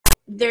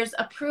there's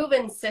a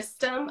proven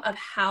system of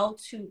how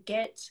to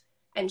get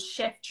and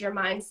shift your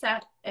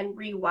mindset and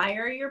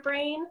rewire your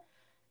brain.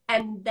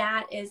 And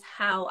that is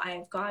how I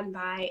have gone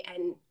by.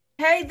 And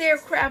hey there,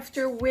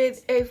 crafter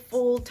with a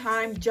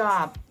full-time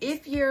job.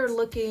 If you're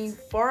looking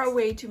for a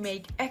way to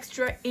make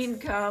extra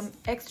income,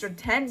 extra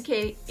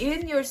 10K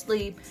in your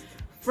sleep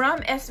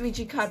from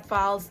SVG cut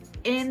files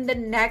in the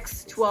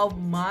next 12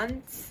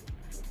 months,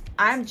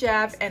 I'm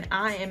Jeff and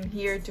I am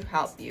here to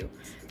help you.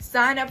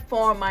 Sign up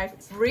for my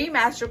free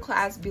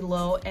masterclass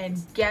below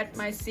and get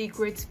my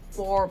secrets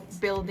for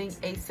building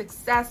a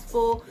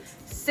successful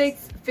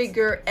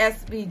six-figure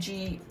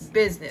SVG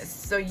business.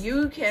 So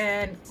you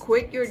can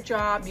quit your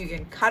job, you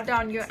can cut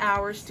down your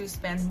hours to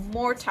spend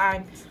more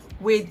time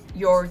with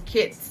your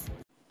kids.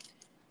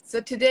 So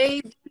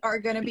today we are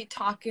going to be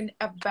talking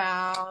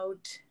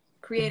about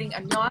creating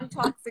a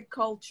non-toxic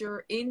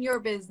culture in your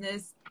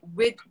business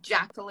with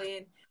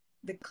Jacqueline,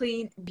 the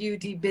Clean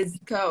Beauty Biz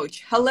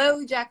Coach.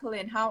 Hello,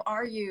 Jacqueline. How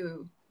are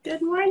you?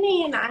 good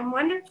morning. I'm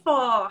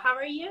wonderful. How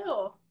are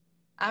you?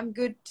 I'm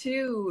good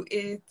too.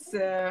 It's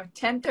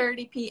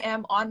 10:30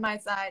 p.m. on my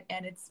side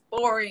and it's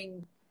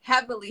pouring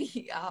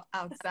heavily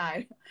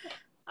outside.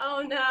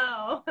 Oh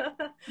no.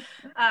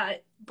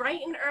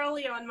 Bright and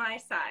early on my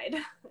side.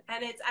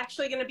 And it's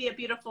actually going to be a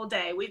beautiful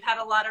day. We've had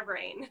a lot of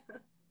rain.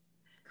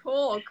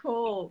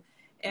 Cool.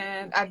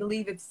 And I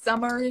believe it's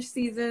summer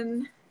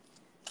season.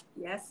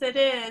 Yes, it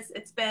is.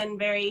 It's been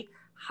very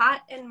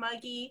hot and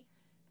muggy,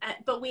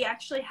 but we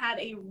actually had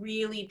a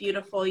really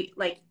beautiful,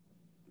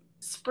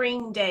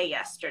 spring day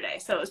yesterday.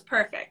 So it was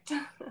perfect.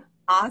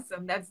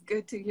 Awesome. That's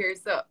good to hear.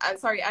 So I'm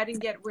sorry, I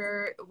didn't get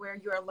where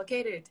you are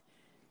located.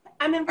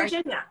 I'm in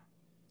Virginia.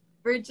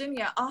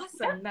 Virginia.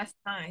 Awesome. Yeah. That's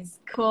nice.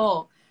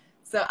 Cool.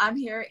 So I'm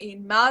here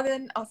in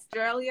Melbourne,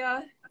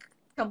 Australia,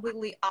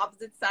 completely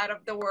opposite side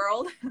of the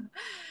world.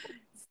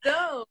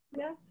 So,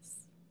 Yes.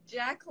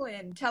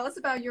 Jacqueline, tell us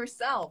about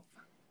yourself.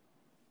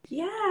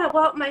 Yeah,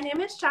 well, my name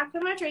is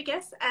Jacqueline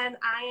Rodriguez, and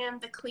I am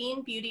the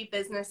Clean Beauty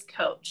Business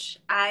Coach.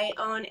 I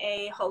own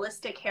a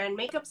holistic hair and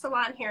makeup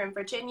salon here in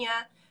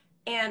Virginia,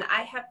 and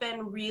I have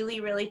been really,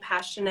 really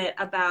passionate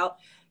about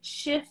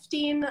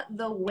shifting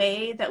the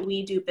way that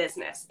we do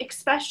business,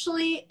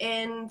 especially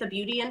in the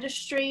beauty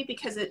industry,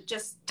 because it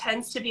just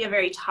tends to be a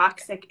very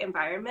toxic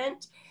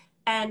environment.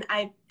 And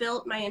I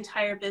built my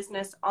entire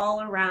business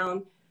all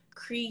around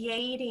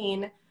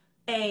creating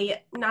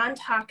a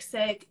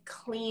non-toxic,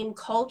 clean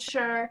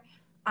culture,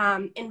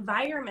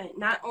 environment,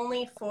 not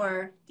only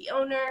for the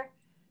owner,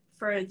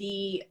 for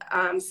the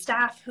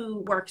staff who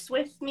works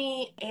with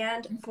me,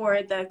 and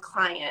for the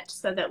client,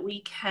 so that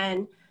we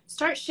can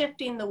start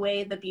shifting the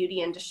way the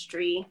beauty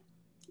industry,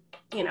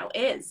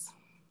 is.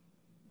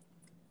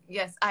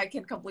 Yes, I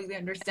can completely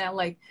understand.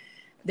 Like,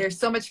 there's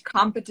so much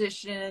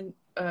competition,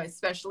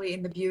 especially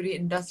in the beauty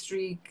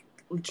industry.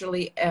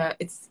 Literally,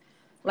 it's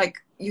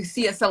like you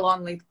see a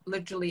salon like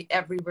literally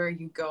everywhere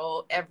you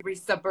go. Every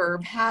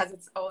suburb has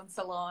its own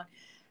salon.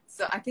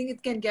 So I think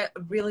it can get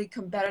really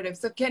competitive.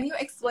 So can you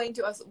explain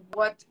to us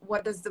what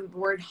does the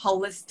word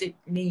holistic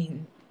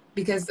mean?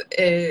 Because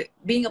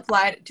being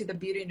applied to the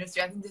beauty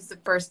industry, I think this is the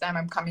first time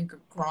I'm coming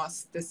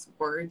across this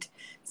word.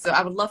 So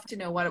I would love to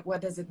know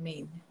what does it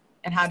mean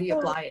and how do you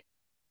apply it?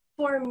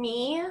 For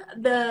me,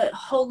 the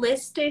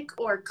holistic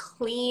or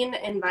clean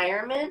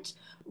environment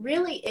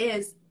really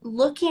is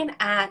looking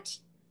at,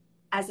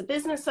 as a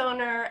business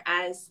owner,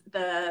 as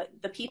the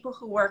people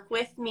who work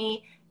with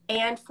me,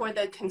 and for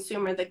the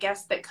consumer, the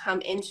guests that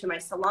come into my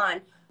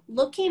salon,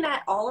 looking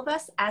at all of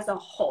us as a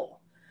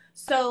whole.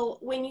 So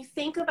when you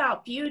think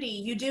about beauty,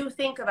 you do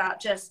think about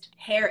just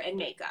hair and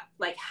makeup.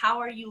 Like, how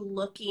are you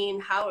looking?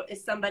 How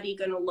is somebody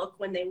going to look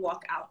when they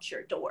walk out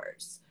your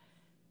doors?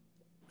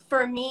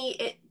 For me,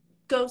 it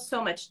goes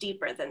so much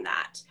deeper than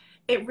that.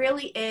 It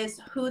really is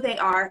who they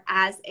are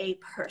as a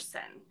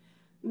person,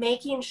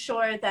 making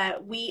sure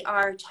that we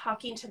are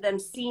talking to them,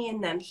 seeing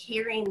them,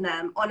 hearing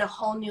them on a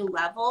whole new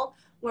level,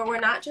 where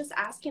we're not just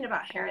asking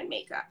about hair and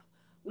makeup.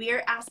 We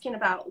are asking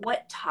about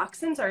what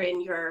toxins are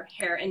in your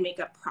hair and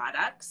makeup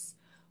products,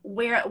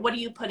 what are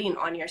you putting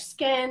on your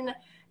skin,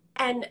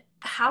 and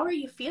how are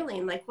you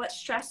feeling? Like, what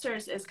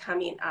stressors is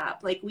coming up?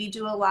 Like, we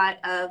do a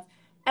lot of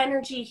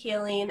energy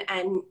healing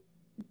and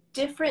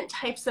different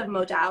types of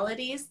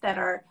modalities that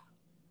are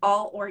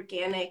all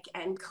organic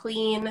and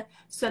clean,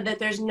 so that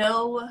there's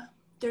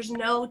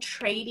no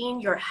trading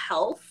your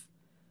health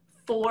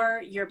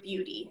for your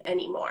beauty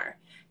anymore.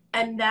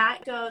 And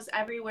that goes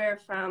everywhere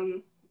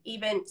from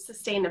even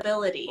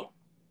sustainability.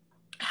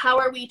 How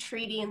are we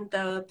treating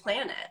the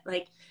planet?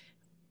 Like,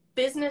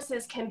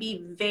 businesses can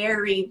be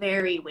very,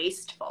 very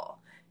wasteful,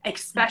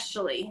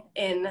 especially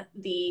in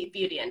the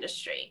beauty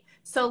industry.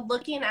 So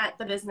looking at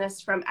the business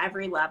from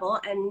every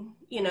level, and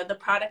the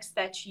products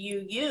that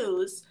you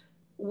use,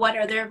 what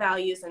are their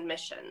values and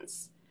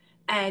missions?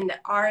 And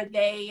are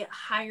they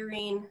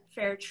hiring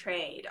fair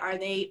trade? Are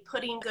they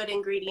putting good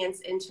ingredients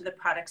into the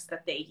products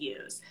that they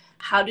use?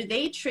 How do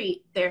they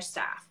treat their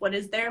staff? What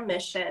is their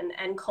mission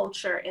and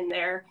culture in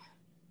their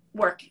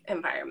work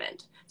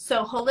environment.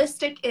 So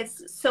holistic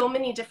is so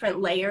many different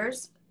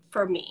layers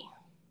for me.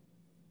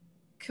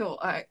 Cool.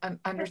 I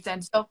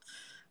understand. So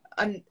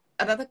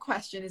another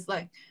question is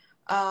like,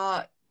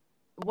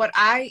 what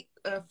I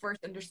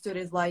first understood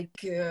is like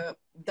your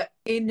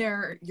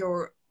inner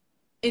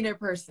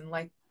person,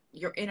 like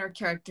your inner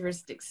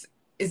characteristics.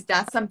 Is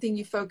that something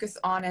you focus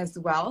on as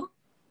well?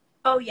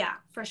 Oh yeah,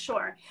 for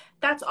sure.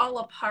 That's all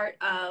a part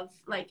of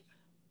like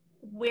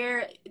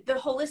where the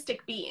holistic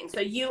being. So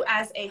you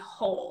as a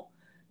whole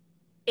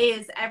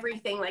is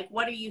everything. Like,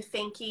 what are you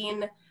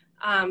thinking?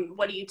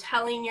 What are you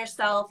telling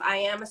yourself? I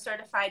am a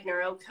certified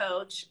neuro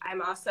coach.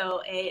 I'm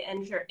also a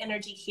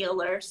energy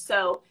healer.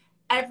 So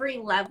every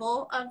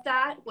level of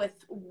that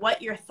with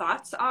what your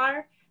thoughts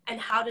are and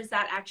how does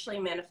that actually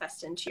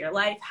manifest into your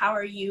life? How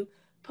are you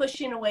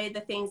pushing away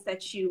the things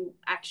that you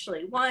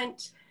actually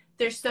want?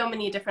 There's so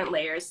many different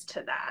layers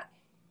to that.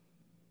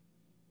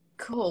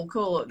 Cool,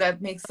 cool.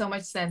 That makes so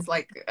much sense.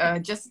 Like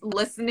just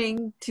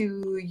listening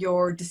to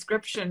your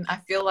description, I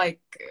feel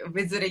like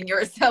visiting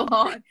your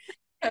salon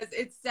because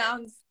it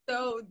sounds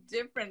so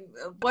different.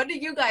 What do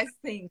you guys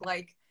think?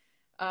 Like,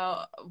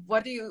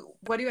 what do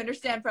you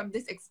understand from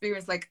this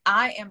experience? Like,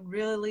 I am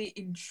really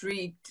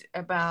intrigued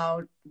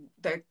about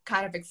the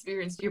kind of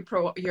experience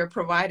you're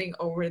providing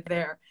over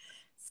there.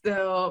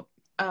 So,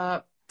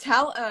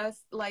 tell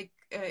us, like,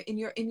 in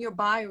your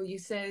bio, you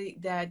say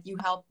that you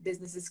help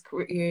businesses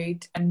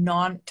create a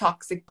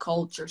non-toxic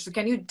culture. So,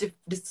 can you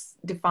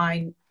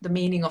define the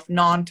meaning of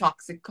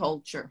non-toxic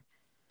culture?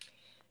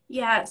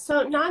 Yeah,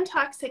 so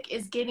non-toxic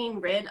is getting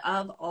rid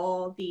of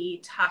all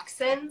the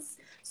toxins.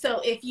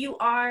 So if you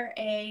are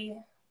a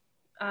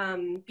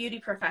beauty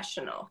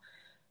professional,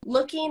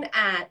 looking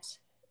at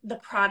the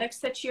products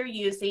that you're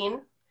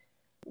using,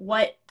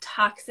 what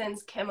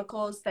toxins,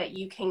 chemicals that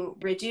you can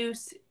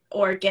reduce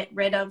or get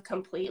rid of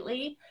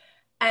completely.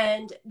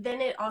 And then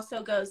it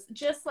also goes,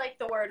 just like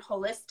the word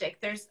holistic,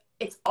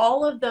 it's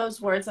all of those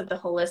words of the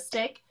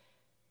holistic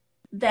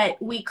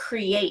that we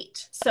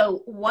create.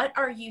 So what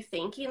are you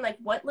thinking? Like,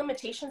 what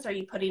limitations are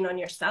you putting on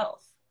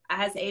yourself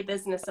as a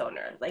business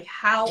owner? Like,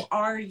 how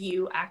are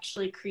you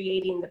actually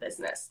creating the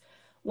business?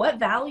 What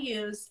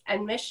values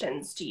and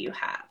missions do you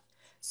have?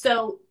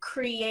 So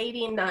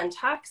creating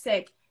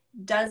non-toxic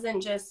doesn't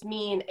just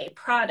mean a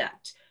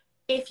product.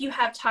 If you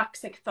have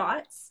toxic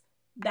thoughts,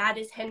 that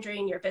is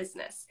hindering your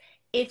business.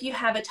 If you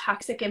have a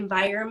toxic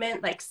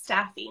environment like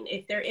staffing,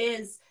 if there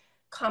is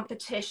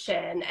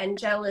competition and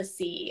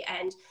jealousy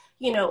and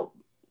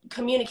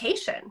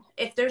communication.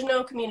 If there's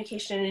no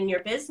communication in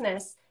your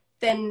business,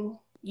 then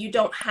you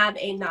don't have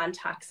a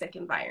non-toxic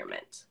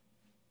environment.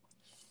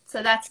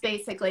 So that's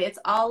basically, it's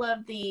all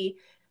of the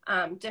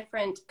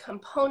different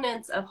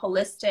components of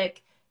holistic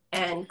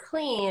and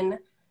clean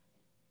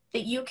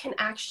that you can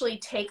actually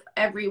take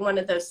every one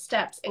of those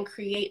steps and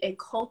create a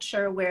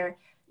culture where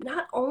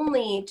not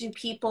only do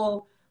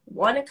people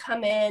want to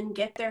come in,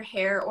 get their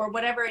hair or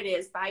whatever it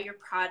is, buy your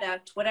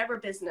product, whatever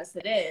business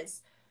it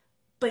is,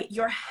 but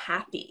you're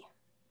happy.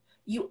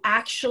 You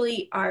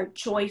actually are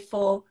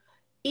joyful.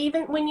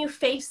 Even when you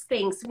face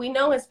things, we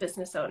know as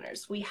business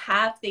owners, we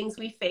have things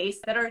we face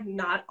that are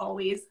not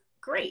always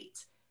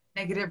great.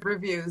 Negative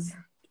reviews.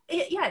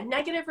 Yeah,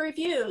 negative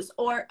reviews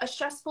or a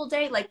stressful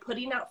day, like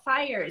putting out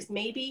fires.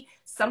 Maybe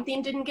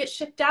something didn't get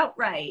shipped out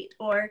right,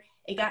 or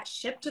it got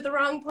shipped to the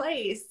wrong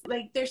place.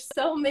 Like, there's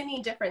so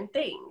many different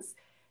things.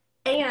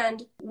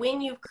 And when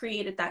you've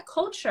created that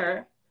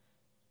culture,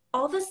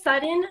 all of a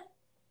sudden,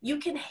 you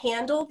can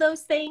handle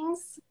those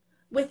things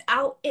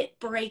without it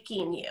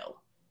breaking you.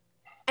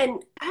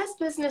 And as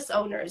business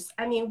owners,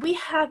 I mean, we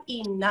have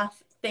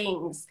enough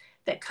things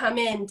that come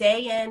in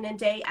and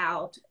day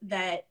out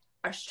that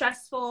are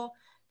stressful,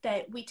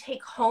 that we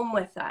take home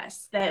with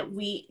us, that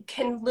we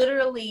can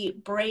literally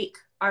break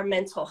our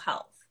mental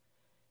health.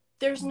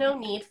 There's no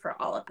need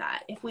for all of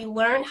that. If we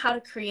learn how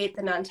to create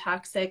the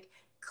non-toxic,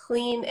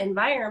 clean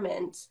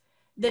environment,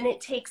 then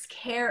it takes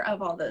care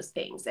of all those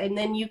things. And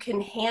then you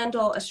can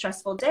handle a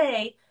stressful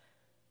day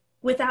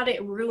without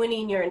it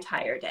ruining your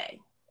entire day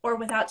or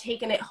without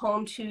taking it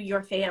home to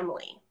your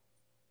family.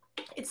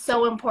 It's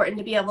so important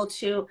to be able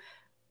to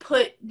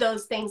put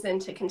those things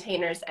into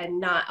containers and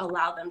not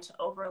allow them to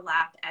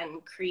overlap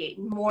and create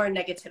more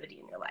negativity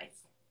in your life.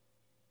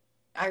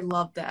 I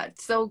love that.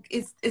 So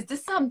is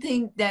this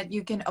something that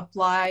you can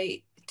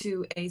apply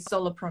to a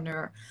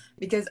solopreneur?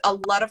 Because a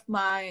lot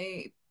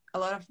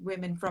of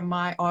women from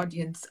my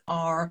audience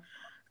are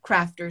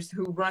crafters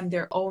who run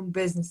their own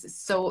businesses.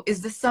 So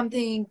is this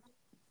something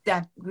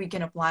that we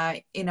can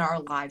apply in our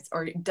lives,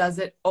 or does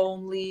it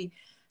only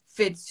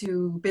fit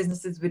to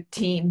businesses with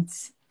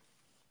teams?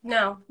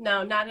 No,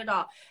 not at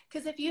all.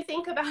 Because if you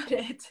think about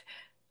it,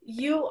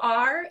 you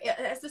are,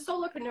 as a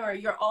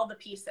solopreneur, you're all the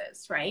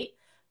pieces, right?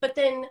 But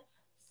then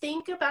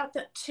think about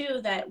that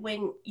too, that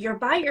when you're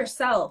by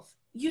yourself,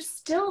 you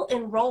still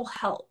enroll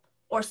help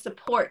or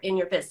support in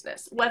your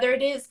business, whether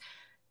it is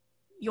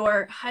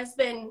your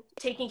husband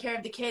taking care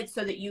of the kids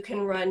so that you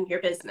can run your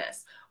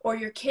business, or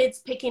your kids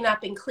picking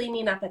up and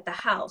cleaning up at the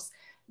house.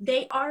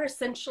 they are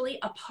essentially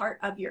a part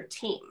of your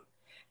team.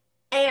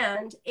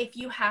 And if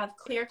you have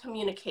clear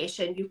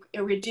communication, you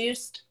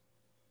reduced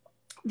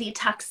the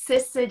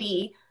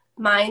toxicity,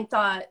 mind,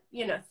 thought,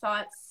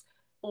 thoughts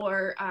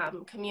or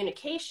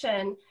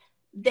communication,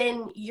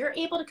 then you're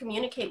able to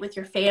communicate with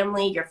your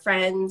family, your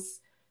friends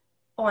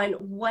on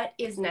what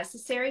is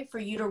necessary for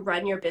you to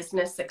run your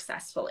business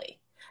successfully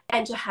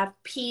and to have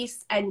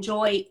peace and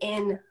joy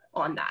in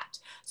on that.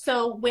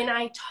 So when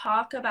I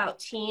talk about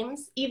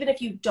teams, even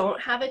if you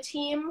don't have a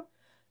team,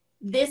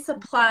 this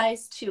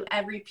applies to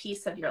every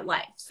piece of your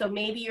life. So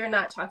maybe you're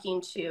not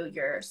talking to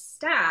your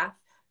staff,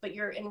 but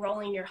you're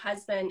enrolling your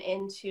husband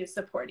into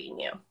supporting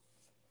you.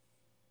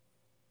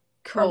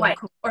 Cool, or wife,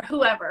 cool. or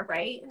whoever,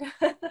 right?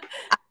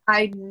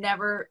 I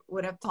never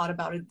would have thought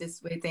about it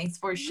this way. Thanks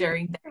for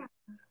sharing that.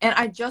 And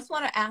I just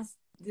want to ask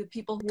the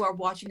people who are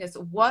watching this,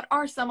 what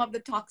are some of the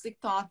toxic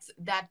thoughts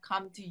that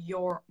come to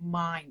your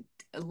mind?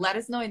 Let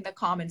us know in the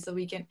comments so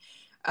we can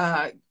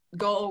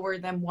go over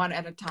them one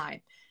at a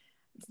time.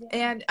 Yeah.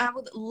 And I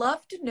would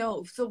love to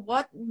know, so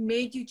what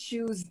made you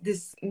choose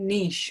this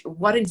niche?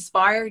 What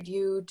inspired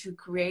you to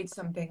create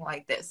something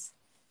like this?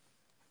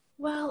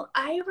 Well,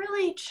 I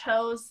really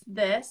chose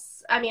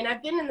this. I mean,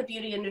 I've been in the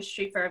beauty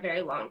industry for a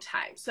very long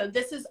time. So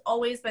this has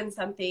always been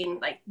something,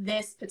 like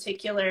this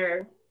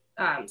particular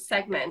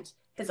segment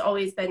has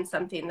always been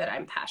something that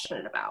I'm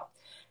passionate about.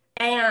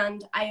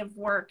 And I have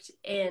worked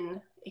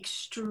in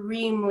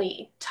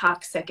extremely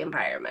toxic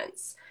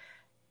environments.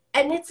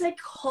 And it's a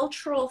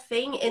cultural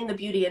thing in the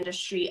beauty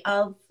industry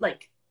of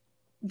like,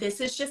 this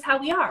is just how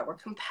we are. We're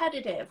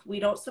competitive. We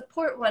don't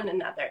support one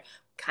another,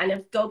 kind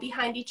of go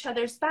behind each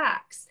other's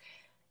backs.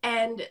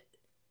 And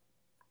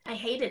I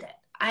hated it.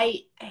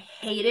 I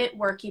hated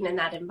working in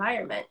that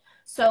environment.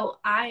 So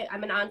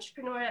I'm an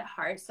entrepreneur at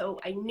heart. So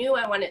I knew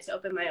I wanted to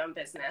open my own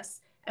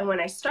business. And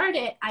when I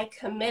started, I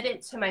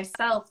committed to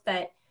myself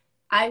that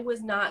I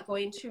was not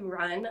going to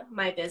run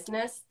my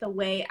business the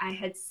way I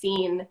had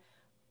seen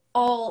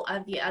all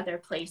of the other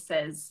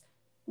places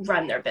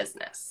run their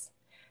business.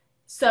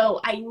 So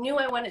I knew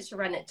I wanted to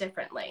run it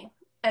differently.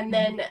 And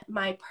then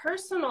my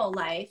personal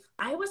life,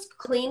 I was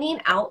cleaning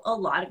out a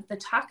lot of the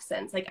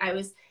toxins. Like I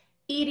was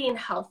eating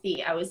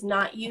healthy. I was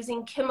not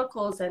using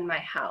chemicals in my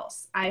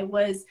house. I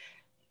was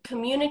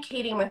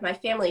communicating with my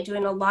family,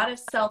 doing a lot of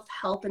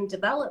self-help and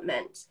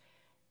development.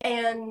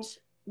 And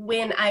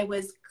when I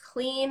was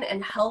clean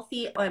and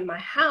healthy on my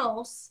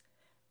house,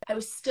 I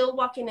was still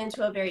walking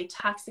into a very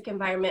toxic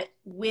environment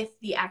with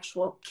the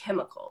actual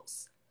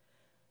chemicals.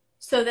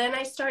 So then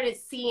I started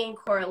seeing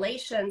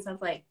correlations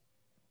of like,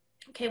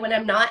 okay, when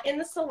I'm not in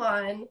the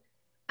salon,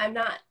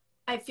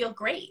 I feel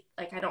great.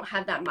 Like I don't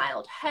have that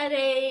mild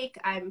headache.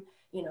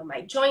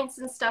 My joints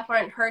and stuff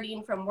aren't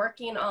hurting from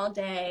working all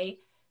day.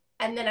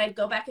 And then I'd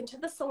go back into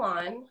the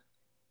salon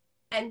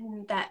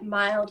and that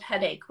mild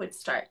headache would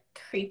start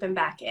creeping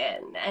back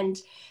in,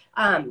 and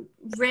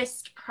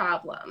wrist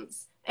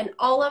problems and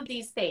all of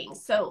these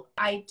things. So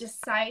I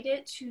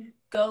decided to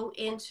go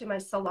into my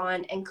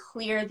salon and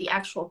clear the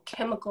actual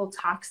chemical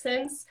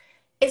toxins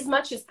as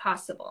much as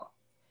possible.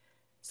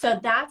 So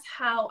that's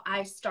how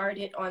I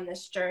started on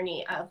this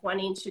journey of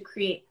wanting to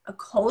create a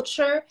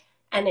culture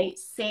and a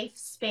safe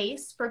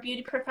space for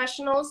beauty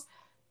professionals.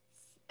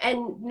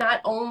 And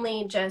not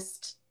only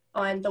just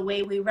on the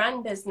way we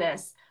run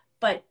business,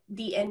 but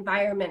the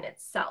environment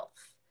itself.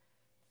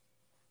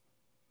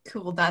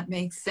 Cool, that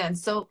makes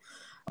sense. So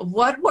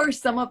what were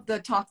some of the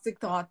toxic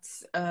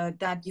thoughts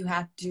that you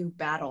had to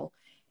battle?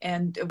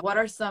 And what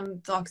are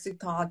some toxic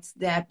thoughts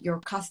that your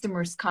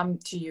customers come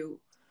to you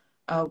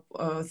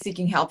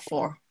seeking help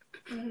for?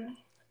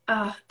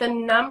 The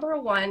number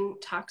one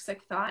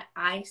toxic thought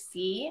I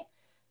see,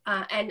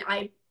 and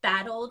I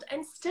battled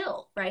and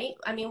still, right?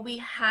 I mean, we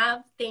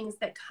have things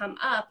that come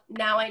up.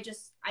 Now I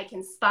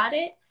can spot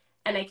it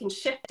and I can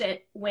shift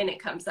it when it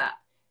comes up,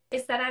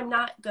 is that I'm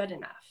not good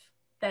enough,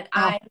 that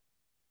I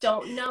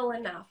don't know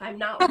enough, I'm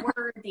not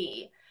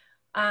worthy,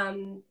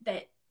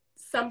 that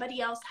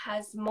somebody else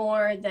has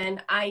more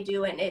than I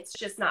do and it's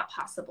just not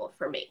possible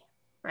for me,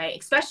 right?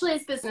 Especially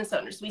as business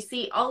owners, we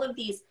see all of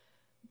these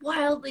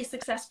wildly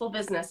successful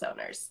business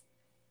owners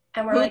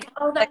and we're like,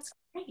 oh, that's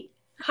great.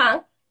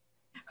 Huh?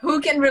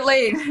 Who can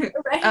relate?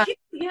 Right?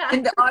 Yeah.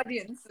 In the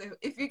audience,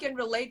 if you can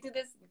relate to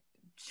this,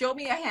 show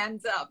me a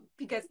hands up,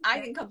 because I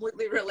can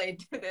completely relate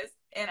to this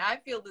and I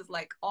feel this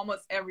like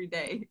almost every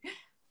day.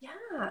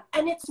 Yeah,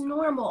 and it's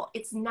normal,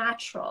 it's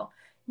natural.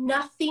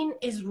 Nothing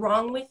is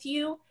wrong with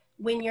you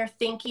when you're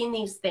thinking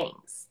these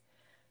things.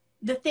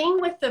 The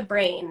thing with the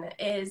brain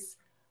is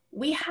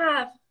we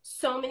have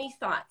so many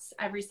thoughts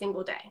every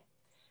single day.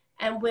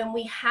 And when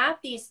we have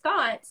these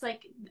thoughts,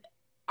 like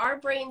our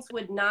brains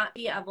would not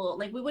be able,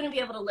 like we wouldn't be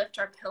able to lift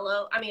our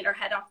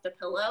head off the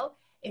pillow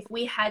if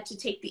we had to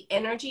take the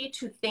energy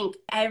to think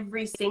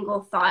every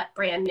single thought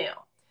brand new.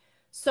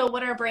 So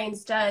what our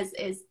brains does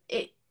is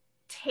it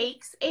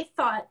takes a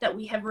thought that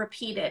we have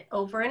repeated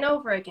over and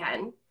over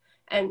again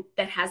and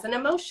that has an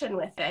emotion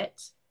with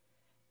it,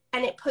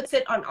 and it puts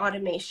it on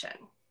automation.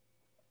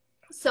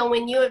 So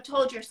when you have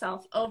told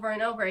yourself over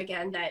and over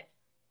again that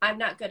I'm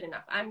not good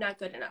enough. I'm not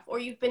good enough. Or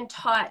you've been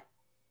taught,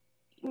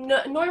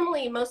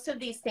 normally most of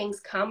these things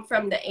come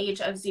from the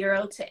age of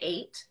 0 to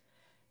 8.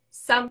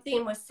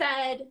 Something was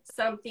said,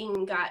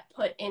 something got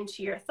put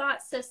into your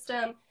thought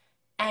system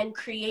and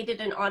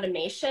created an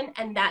automation,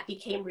 and that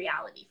became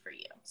reality for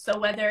you. So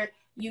whether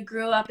you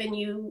grew up and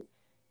you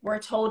were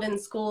told in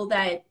school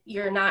that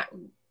you're not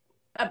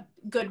a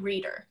good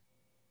reader,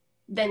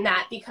 then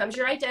that becomes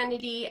your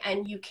identity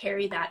and you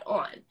carry that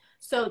on.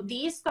 So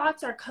these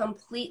thoughts are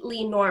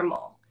completely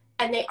normal,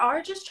 and they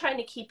are just trying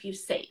to keep you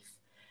safe.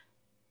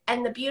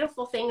 And the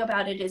beautiful thing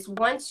about it is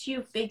once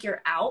you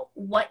figure out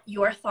what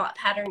your thought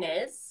pattern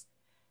is,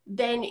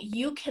 then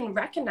you can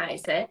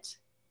recognize it,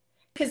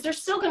 because they're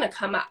still going to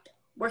come up.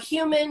 We're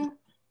human.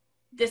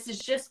 This is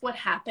just what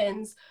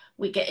happens.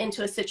 We get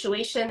into a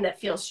situation that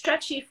feels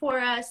stretchy for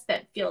us,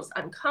 that feels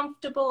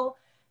uncomfortable,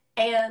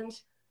 and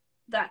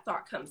that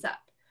thought comes up.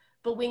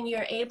 But when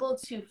you're able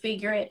to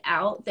figure it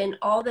out, then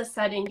all of a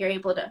sudden you're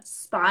able to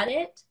spot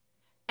it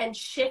and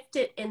shift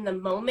it in the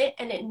moment,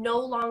 and it no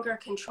longer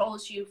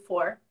controls you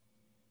for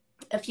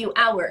a few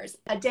hours,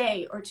 a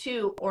day or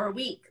two, or a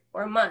week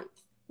or a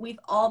month. We've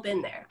all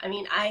been there. I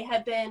mean, I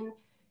have been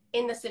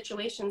in the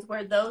situations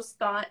where those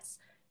thoughts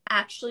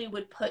actually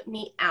would put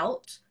me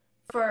out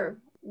for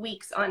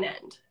weeks on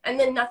end, and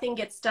then nothing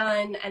gets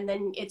done, and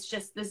then it's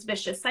just this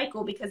vicious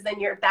cycle, because then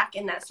you're back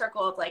in that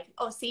circle of like,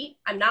 oh, see,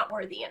 I'm not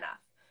worthy enough,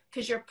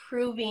 because you're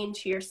proving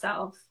to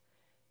yourself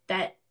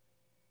that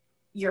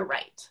you're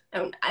right.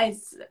 And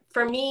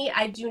for me,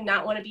 I do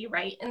not want to be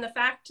right in the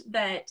fact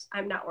that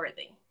I'm not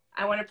worthy.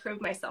 I want to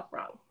prove myself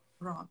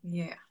wrong.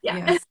 Yeah.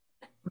 Yes.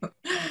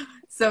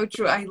 So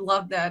true. I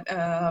love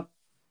that.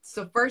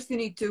 So first you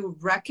need to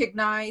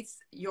recognize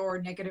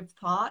your negative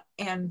thought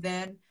and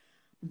then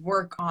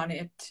work on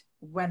it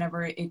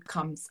whenever it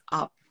comes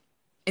up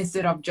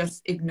instead of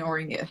just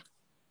ignoring it.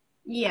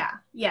 Yeah,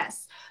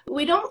 yes.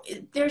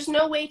 There's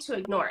no way to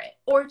ignore it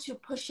or to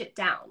push it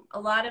down. A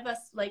lot of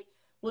us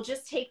we'll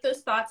just take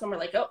those thoughts and we're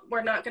like, oh,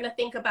 we're not going to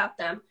think about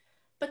them,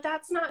 but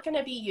that's not going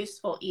to be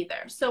useful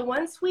either. So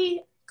once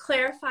we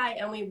clarify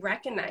and we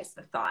recognize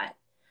the thought,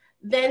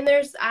 then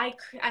I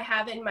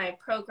have in my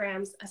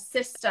programs a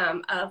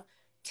system of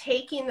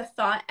taking the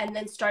thought and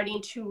then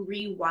starting to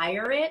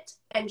rewire it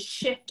and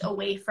shift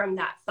away from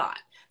that thought,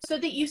 so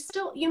that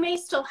you may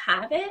still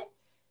have it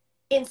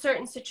in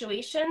certain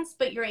situations,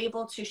 but you're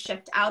able to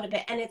shift out of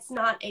it, and it's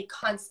not a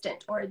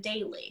constant or a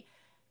daily.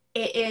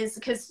 It is,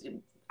 because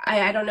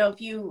I don't know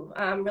if you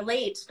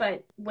relate,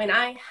 but when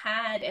I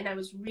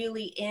was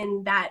really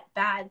in that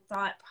bad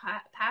thought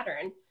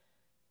pattern,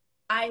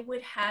 I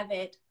would have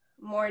it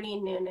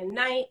morning, noon, and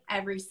night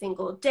every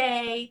single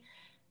day,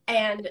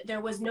 and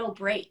there was no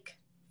break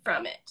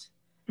from it.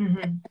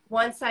 Mm-hmm.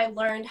 Once I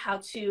learned how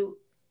to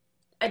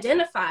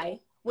identify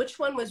which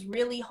one was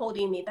really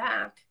holding me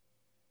back,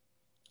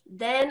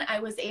 then I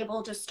was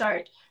able to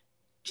start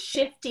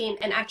shifting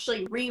and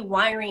actually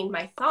rewiring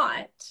my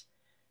thought.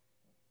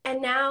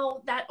 And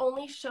now that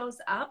only shows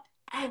up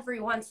every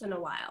once in a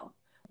while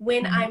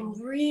when I'm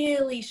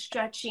really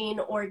stretching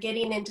or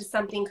getting into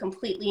something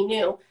completely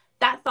new.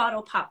 That thought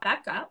will pop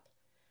back up,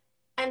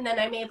 and then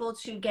I'm able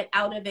to get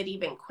out of it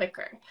even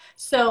quicker.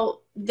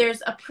 So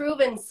there's a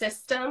proven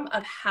system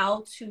of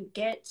how to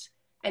get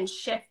and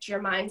shift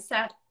your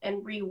mindset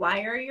and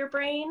rewire your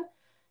brain.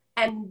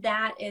 And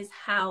that is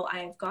how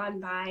I've gone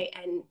by.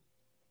 And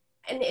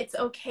it's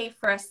okay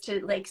for us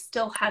to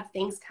still have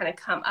things kind of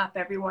come up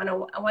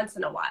once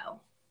in a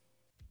while.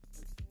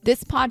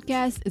 This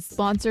podcast is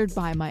sponsored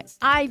by my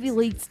Ivy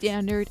League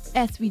standard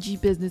SVG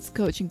business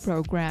coaching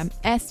program,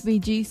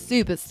 SVG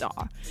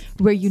Superstar,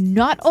 where you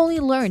not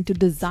only learn to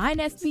design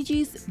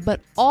SVGs,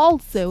 but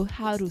also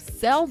how to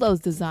sell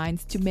those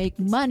designs to make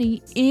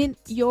money in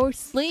your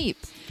sleep.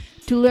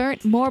 To learn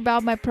more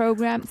about my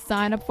program,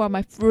 sign up for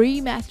my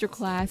free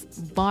masterclass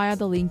via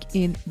the link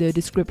in the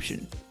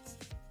description.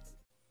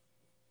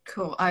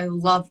 Cool. I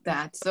love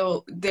that.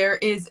 So there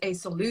is a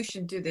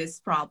solution to this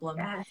problem.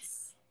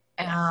 Yes.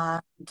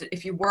 And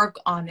if you work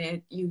on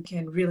it, you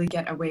can really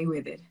get away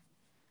with it.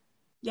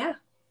 Yeah.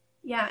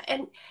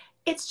 And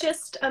it's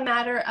just a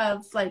matter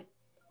of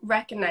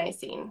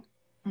recognizing.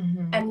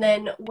 Mm-hmm. And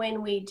then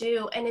when we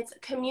do, and it's a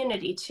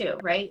community too,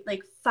 right?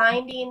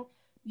 Finding,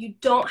 you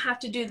don't have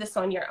to do this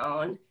on your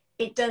own.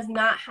 It does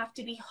not have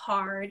to be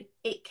hard.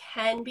 It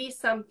can be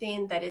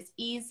something that is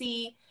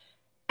easy,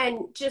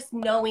 and just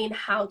knowing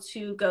how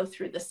to go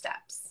through the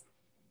steps.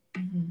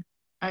 Mm-hmm.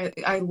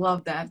 I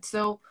love that.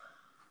 So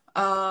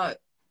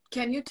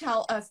can you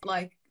tell us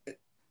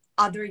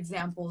other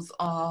examples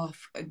of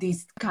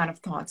these kind of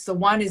thoughts? So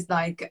one is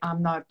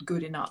I'm not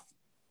good enough.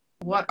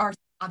 What are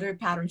other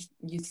patterns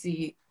you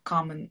see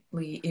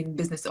commonly in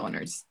business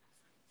owners?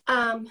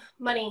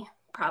 Money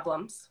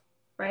problems,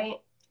 right?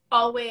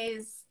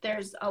 Always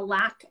there's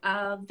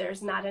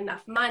not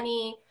enough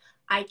money.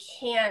 I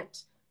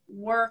can't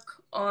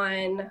work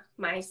on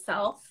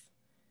myself.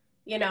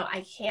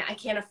 I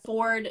can't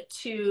afford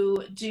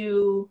to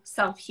do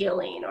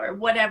self-healing or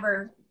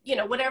whatever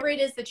it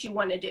is that you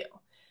want to do.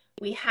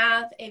 We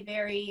have a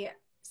very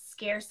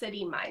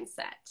scarcity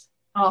mindset.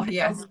 Oh,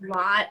 yes. A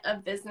lot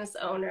of business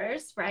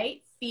owners,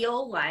 right,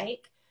 feel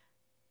like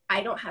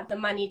I don't have the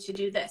money to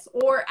do this,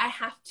 or I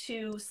have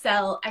to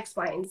sell X,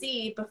 Y, and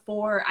Z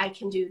before I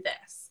can do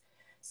this.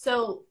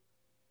 So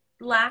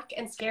lack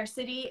and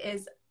scarcity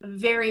is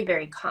very,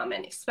 very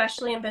common,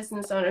 especially in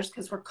business owners,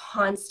 because we're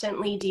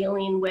constantly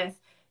dealing with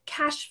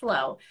cash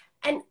flow.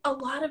 And a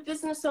lot of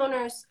business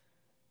owners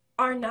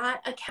are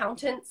not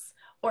accountants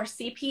or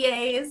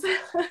CPAs.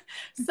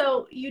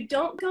 So you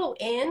don't go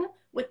in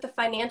with the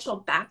financial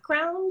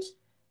background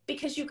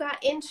because you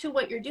got into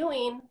what you're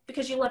doing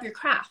because you love your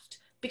craft,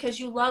 because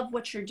you love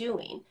what you're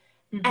doing.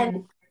 Mm-hmm.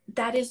 And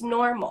that is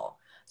normal.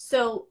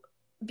 So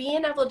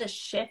being able to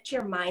shift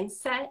your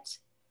mindset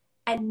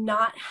and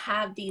not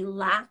have the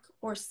lack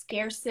or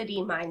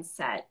scarcity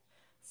mindset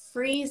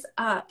frees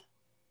up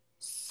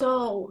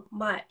so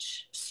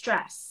much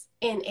stress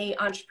in an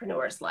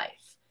entrepreneur's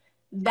life.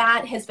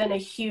 That has been a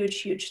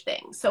huge, huge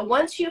thing. So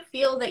once you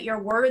feel that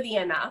you're worthy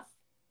enough,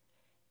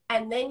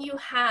 and then you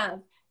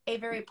have a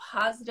very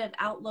positive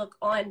outlook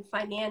on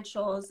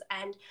financials,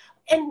 and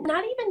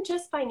not even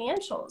just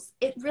financials,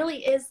 it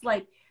really is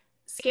like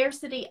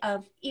scarcity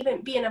of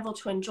even being able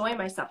to enjoy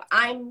myself.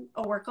 I'm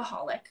a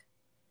workaholic.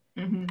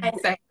 Mm-hmm.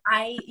 And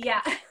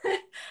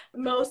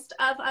most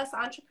of us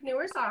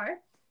entrepreneurs are,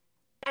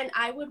 and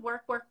I would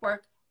work.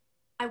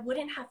 I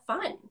wouldn't have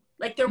fun.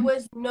 Like there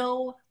was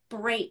no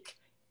break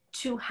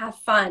to have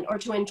fun or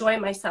to enjoy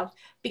myself,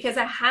 because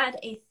I had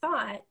a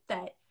thought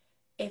that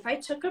if I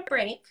took a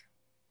break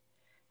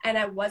and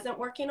I wasn't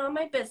working on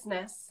my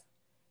business,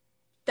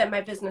 that my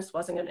business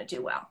wasn't going to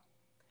do well.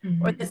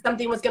 Mm-hmm. Or that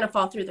something was going to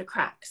fall through the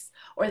cracks,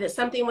 or that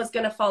something was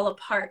going to fall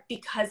apart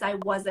because I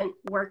wasn't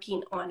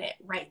working on it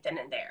right then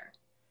and there.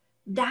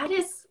 That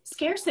is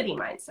scarcity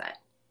mindset.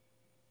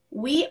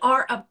 We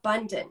are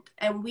abundant,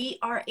 and we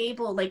are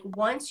able, like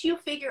once you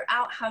figure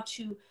out how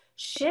to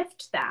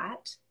shift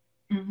that,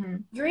 mm-hmm.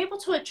 you're able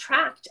to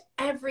attract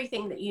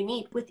everything that you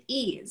need with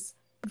ease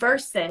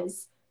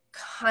versus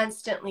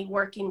constantly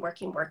working.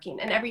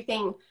 And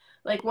everything,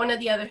 like one of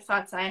the other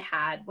thoughts I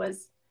had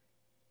was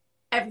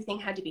everything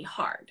had to be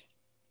hard.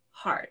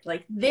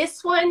 Like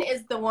this one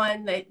is the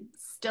one that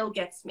still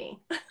gets me.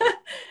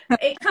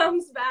 It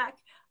comes back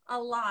a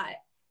lot.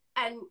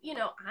 And, you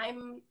know,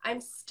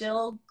 I'm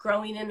still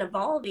growing and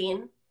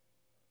evolving,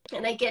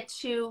 and I get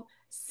to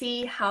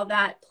see how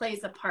that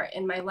plays a part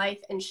in my life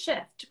and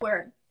shift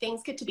where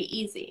things get to be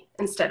easy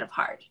instead of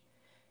hard.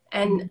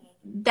 And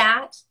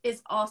that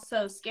is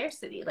also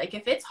scarcity. Like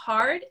if it's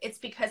hard, it's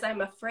because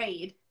I'm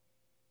afraid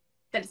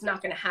that it's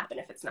not going to happen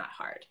if it's not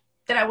hard,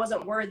 that I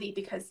wasn't worthy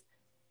because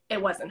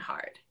it wasn't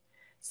hard.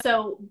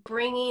 So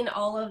bringing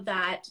all of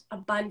that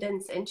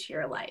abundance into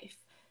your life,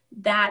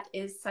 that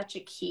is such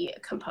a key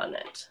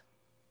component.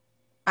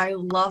 I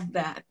love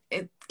that.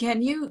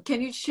 Can you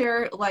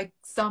share like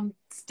some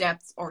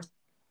steps or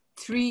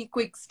 3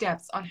 quick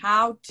steps on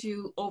how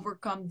to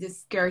overcome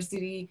this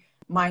scarcity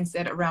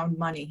mindset around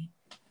money?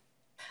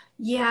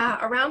 Yeah,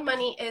 around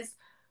money is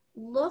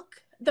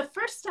the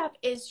first step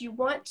is you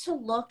want to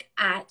look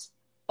at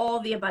all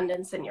the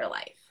abundance in your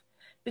life.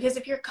 Because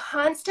if you're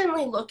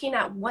constantly looking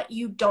at what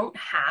you don't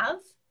have,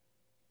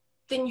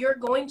 then you're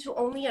going to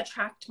only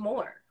attract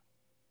more.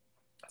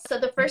 So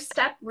the first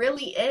step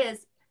really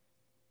is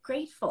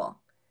grateful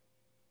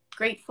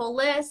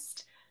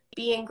list,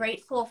 being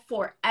grateful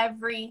for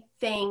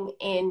everything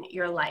in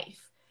your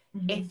life.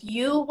 Mm-hmm. If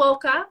you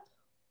woke up,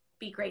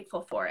 be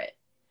grateful for it.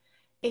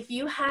 If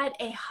you had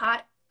a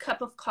hot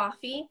cup of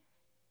coffee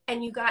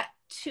and you got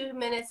 2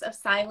 minutes of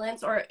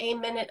silence or a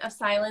minute of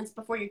silence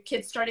before your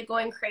kids started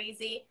going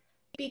crazy,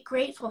 be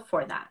grateful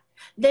for that.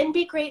 Then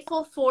be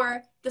grateful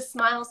for the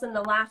smiles and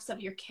the laughs of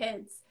your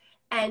kids,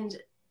 and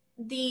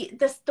the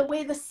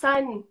way the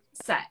sun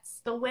sets,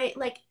 the way,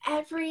 like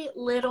every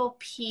little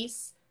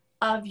piece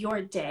of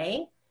your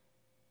day,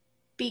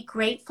 be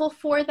grateful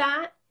for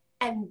that.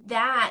 And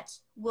that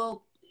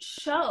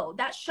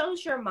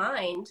shows your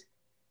mind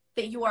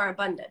that you are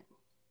abundant.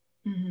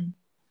 Mm-hmm.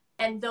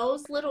 And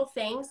those little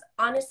things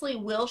honestly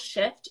will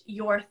shift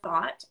your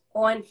thought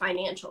on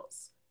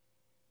financials,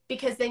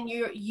 because then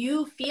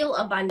you feel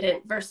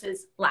abundant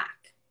versus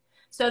lack.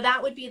 So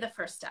that would be the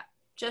first step.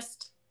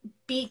 Just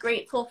be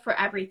grateful for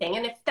everything.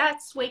 And if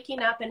that's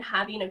waking up and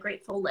having a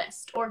grateful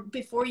list, or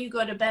before you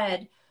go to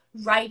bed,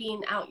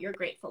 writing out your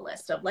grateful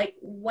list of like,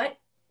 what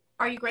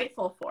are you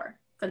grateful for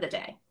the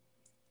day?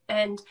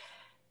 And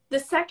the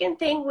second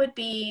thing would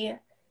be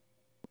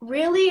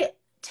really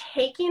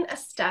taking a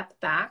step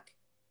back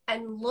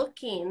and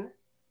looking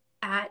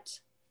at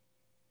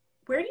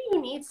where do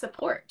you need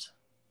support,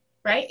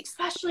 right?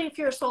 Especially if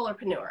you're a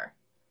solopreneur.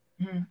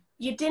 Mm-hmm.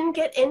 You didn't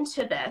get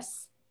into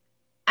this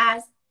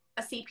as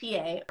a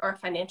CPA or a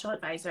financial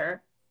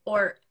advisor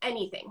or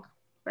anything,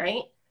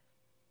 right?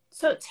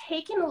 So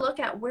taking a look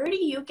at where do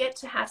you get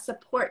to have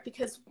support,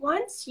 because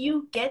once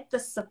you get the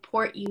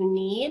support you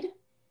need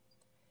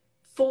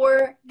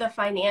for the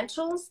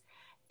financials,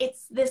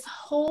 it's this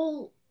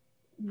whole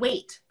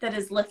weight that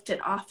is lifted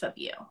off of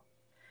you.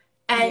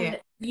 And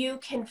you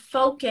can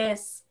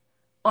focus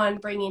on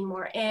bringing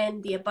more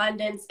in, the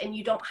abundance, and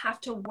you don't have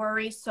to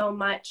worry so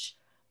much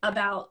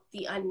about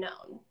the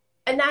unknown.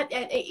 And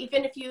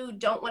even if you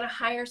don't want to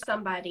hire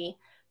somebody,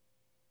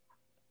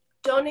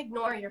 don't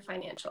ignore your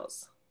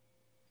financials.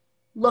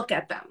 Look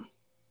at them.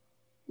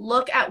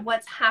 Look at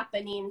what's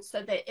happening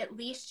so that at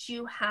least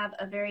you have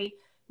a very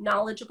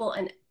knowledgeable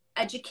and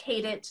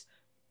educated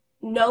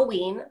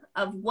knowing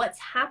of what's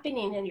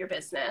happening in your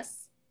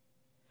business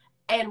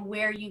and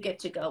where you get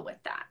to go with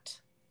that.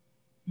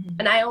 Mm-hmm.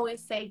 And I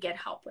always say, get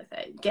help with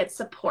it, get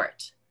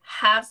support,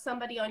 have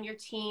somebody on your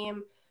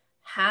team,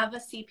 have a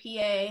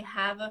CPA,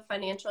 have a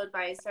financial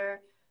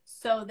advisor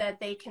so that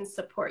they can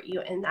support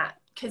you in that,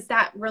 because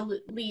that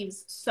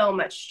relieves so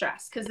much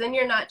stress, because then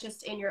you're not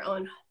just in your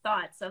own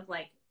thoughts of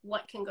like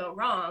what can go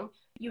wrong.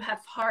 You have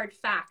hard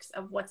facts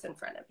of what's in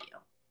front of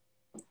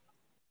you.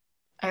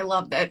 I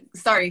love that.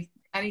 Sorry,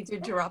 I need to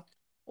interrupt.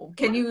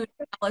 Can you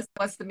tell us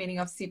what's the meaning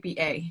of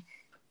CPA?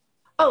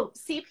 Oh,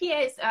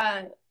 CPA is,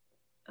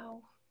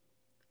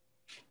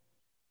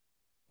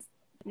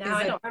 now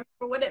I don't remember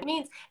what it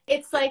means.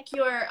 It's like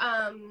your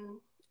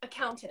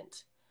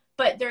accountant,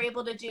 but they're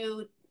able to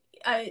do,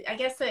 I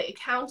guess the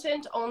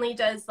accountant only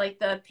does like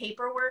the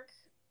paperwork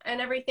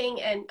and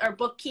everything or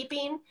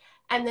bookkeeping.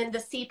 And then the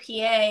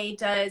CPA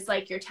does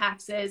like your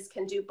taxes,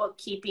 can do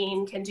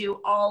bookkeeping, can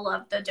do all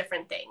of the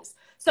different things.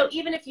 So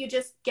even if you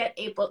just get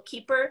a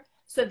bookkeeper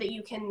so that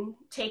you can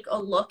take a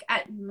look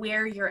at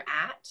where you're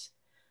at.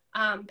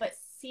 But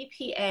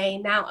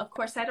CPA, now, of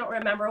course, I don't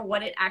remember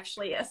what it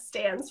actually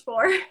stands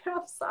for.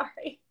 I'm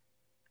sorry.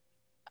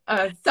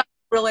 Something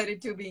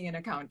related to being an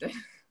accountant.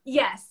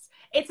 Yes,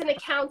 it's an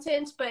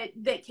accountant, but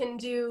that can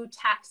do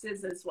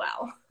taxes as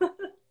well.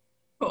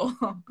 Cool.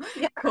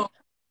 Yeah. Cool.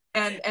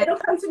 And it'll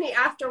come to me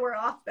after we're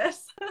off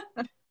this.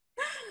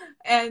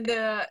 And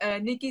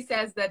Nikki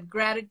says that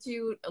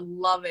gratitude,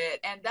 love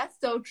it. And that's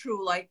so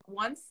true. Like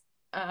once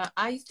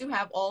I used to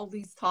have all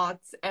these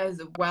thoughts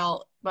as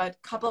well, but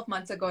a couple of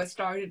months ago, I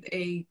started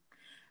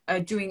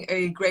doing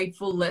a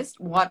grateful list,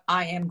 what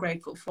I am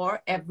grateful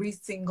for every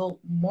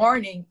single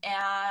morning.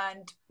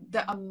 And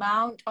the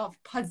amount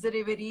of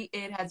positivity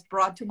it has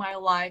brought to my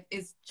life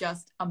is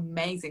just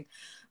amazing.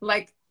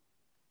 Like,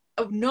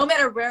 no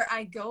matter where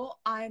I go,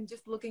 I'm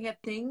just looking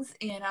at things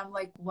and I'm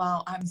like,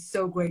 wow, I'm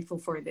so grateful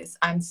for this.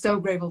 I'm so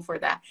grateful for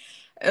that.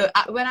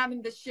 When I'm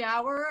in the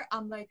shower,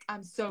 I'm like,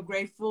 I'm so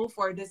grateful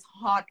for this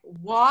hot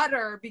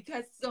water,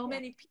 because so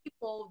many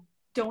people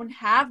don't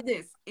have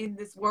this in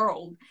this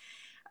world.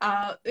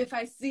 If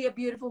I see a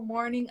beautiful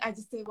morning, I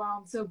just say, wow,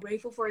 I'm so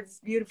grateful for this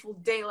beautiful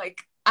day.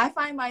 Like I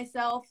find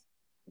myself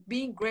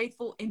being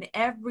grateful in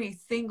every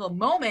single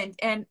moment.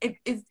 And it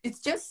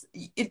just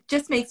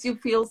makes you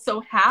feel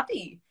so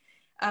happy.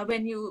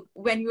 When you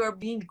are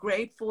being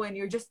grateful and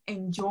you're just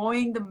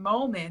enjoying the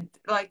moment.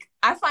 Like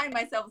I find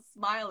myself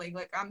smiling,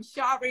 like I'm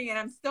showering and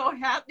I'm so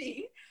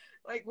happy.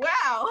 Like,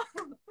 wow.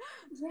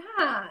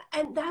 Yeah.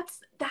 And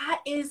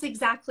that is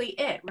exactly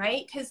it,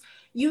 right? Because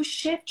you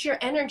shift your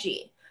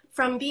energy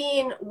from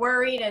being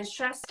worried and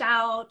stressed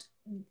out.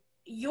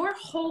 Your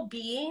whole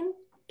being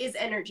is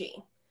energy.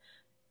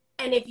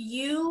 And if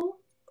you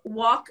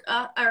wake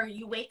up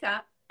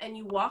and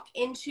you walk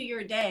into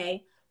your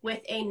day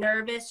with a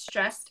nervous,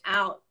 stressed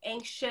out,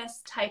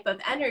 anxious type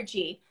of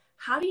energy,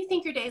 how do you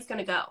think your day is going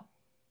to go?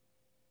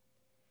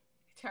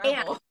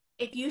 Terrible. And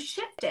if you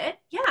shift it,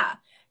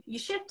 you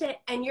shift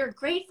it and you're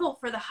grateful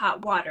for the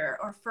hot water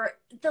or for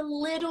the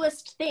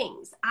littlest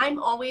things.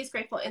 I'm always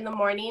grateful in the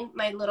morning.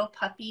 My little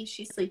puppy,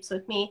 she sleeps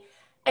with me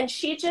and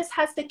she just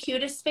has the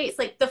cutest face.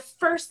 Like the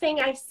first thing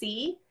I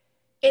see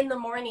in the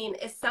morning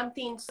is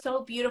something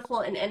so beautiful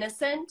and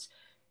innocent.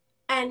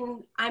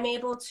 And I'm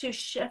able to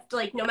shift,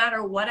 like no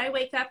matter what I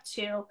wake up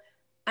to,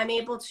 I'm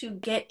able to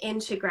get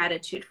into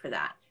gratitude for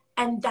that.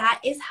 And that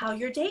is how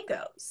your day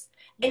goes.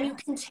 And you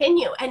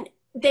continue. And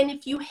then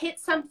if you hit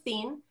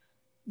something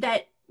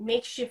that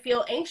makes you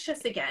feel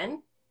anxious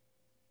again,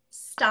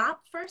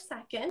 stop for a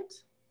second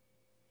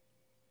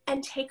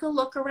and take a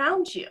look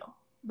around you.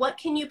 What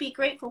can you be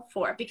grateful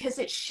for? Because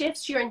it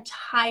shifts your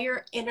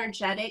entire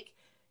energy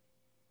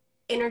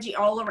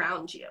all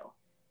around you.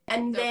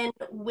 And then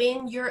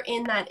when you're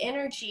in that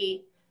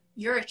energy,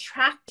 you're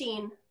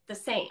attracting the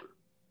same.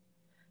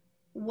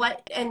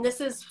 And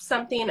this is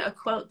a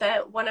quote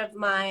that one of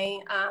my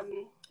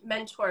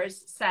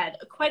mentors said,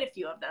 quite a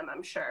few of them,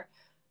 I'm sure.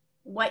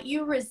 What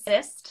you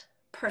resist,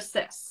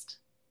 persist.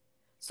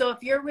 So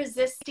if you're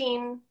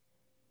resisting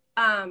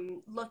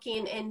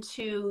looking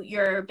into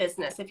your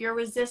business, if you're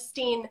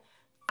resisting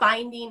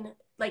finding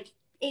like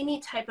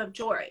any type of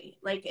joy,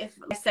 like if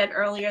I said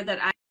earlier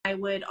that I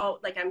would,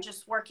 I'm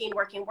just working.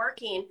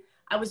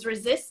 I was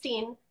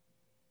resisting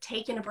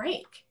taking a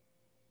break.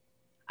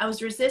 I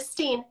was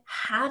resisting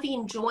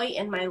having joy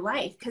in my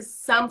life because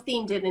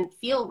something didn't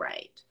feel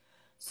right.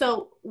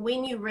 So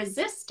when you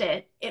resist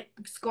it,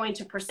 it's going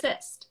to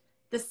persist.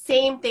 The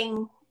same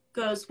thing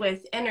goes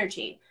with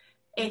energy.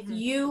 If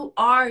you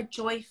are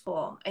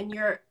joyful and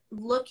you're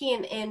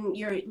living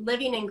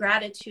in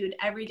gratitude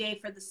every day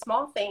for the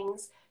small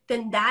things,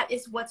 then that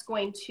is what's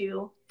going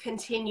to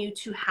continue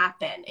to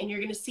happen. And you're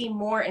going to see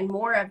more and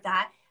more of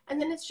that.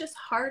 And then it's just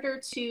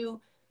harder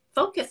to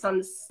focus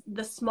on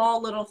the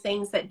small little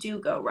things that do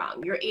go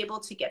wrong. You're able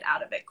to get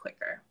out of it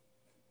quicker.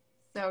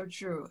 So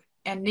true.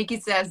 And Nikki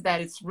says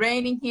that it's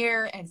raining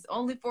here and it's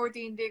only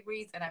 14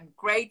 degrees, and I'm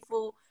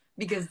grateful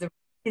because the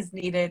rain is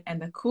needed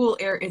and the cool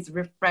air is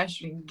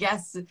refreshing.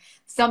 Yes,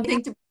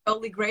 something to be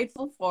totally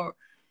grateful for.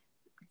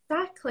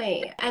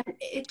 Exactly. And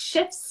it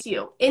shifts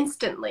you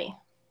instantly.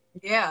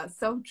 Yeah,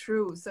 so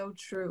true, so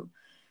true.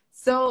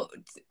 So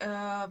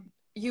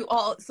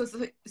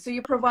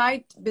you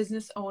provide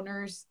business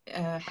owners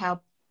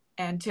help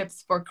and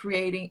tips for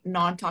creating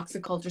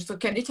non-toxic culture. So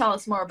can you tell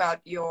us more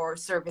about your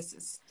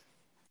services?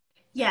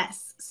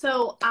 Yes.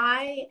 So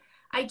I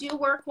do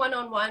work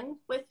one-on-one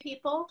with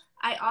people.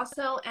 I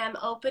also am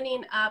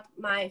opening up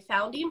my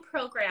founding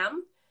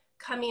program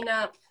coming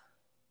up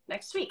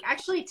next week.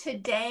 Actually,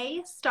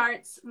 today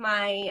starts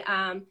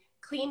my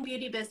Clean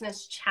Beauty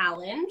Business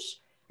Challenge.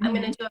 Mm-hmm. I'm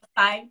going to do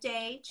a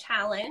 5-day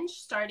challenge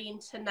starting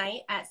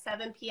tonight at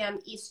 7 p.m.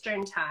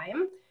 Eastern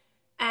Time.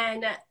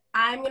 And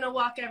I'm going to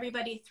walk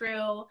everybody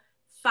through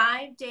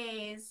 5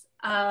 days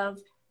of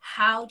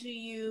how do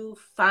you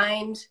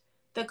find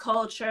the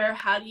culture,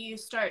 how do you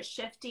start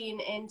shifting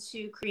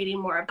into creating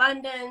more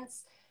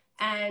abundance,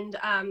 and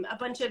a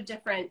bunch of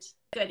different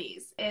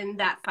goodies in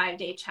that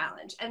 5-day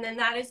challenge. And then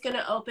that is going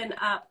to open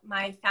up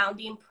my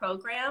founding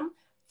program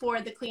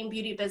for the Clean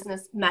Beauty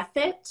Business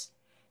Method.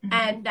 Mm-hmm.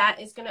 And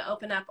that is going to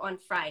open up on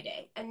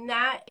Friday. And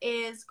that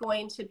is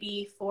going to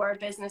be for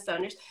business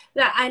owners.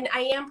 And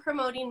I am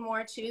promoting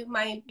more to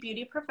my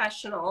beauty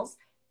professionals.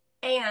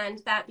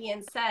 And that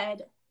being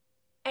said,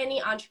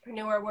 any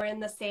entrepreneur, we're in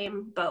the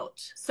same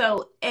boat.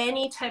 So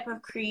any type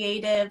of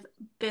creative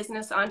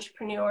business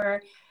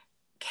entrepreneur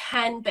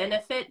can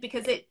benefit,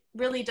 because it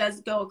really does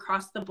go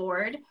across the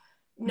board,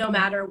 no mm-hmm.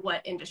 matter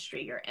what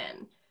industry you're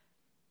in.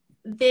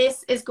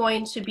 This is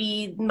going to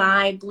be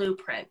my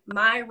blueprint,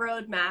 my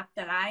roadmap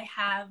that I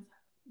have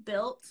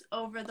built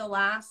over the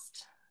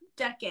last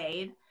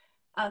decade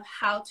of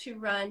how to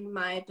run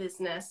my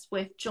business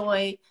with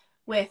joy,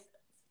 with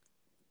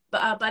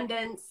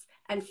abundance,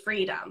 and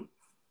freedom.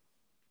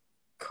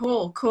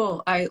 Cool,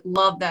 cool. I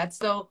love that.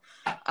 So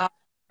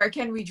where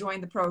can we join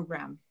the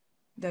program,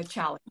 the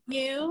challenge?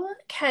 You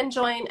can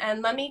join,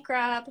 and let me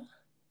grab,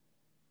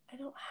 I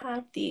don't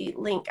have the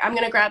link. I'm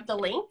going to grab the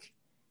link,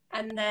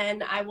 and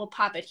then I will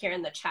pop it here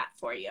in the chat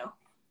for you.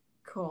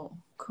 Cool,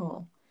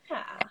 cool.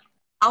 Yeah.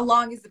 How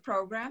long is the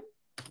program,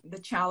 the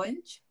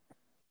challenge?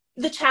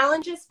 The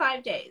challenge is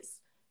 5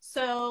 days.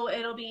 So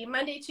it'll be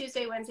Monday,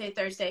 Tuesday, Wednesday,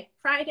 Thursday,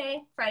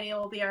 Friday. Friday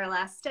will be our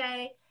last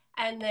day.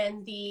 And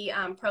then the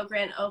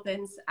program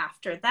opens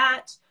after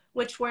that,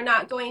 which we're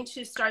not going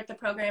to start the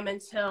program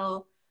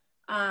until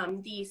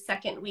the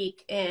second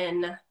week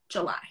in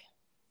July.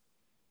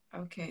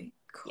 Okay,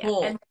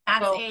 cool. Yeah, and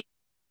that's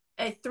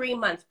a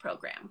 3-month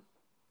program.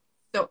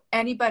 So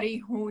anybody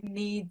who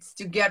needs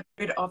to get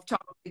rid of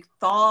toxic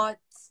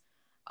thoughts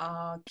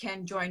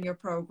can join your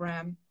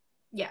program.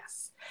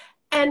 Yes.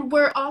 And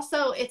we're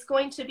also, it's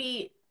going to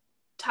be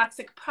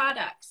toxic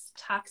products,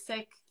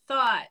 toxic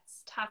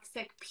thoughts,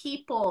 toxic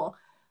people,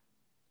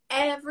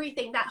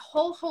 everything, that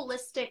whole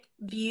holistic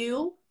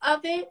view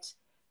of it,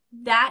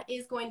 that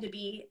is going to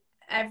be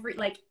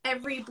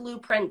every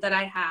blueprint that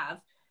I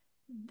have,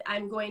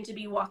 I'm going to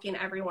be walking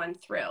everyone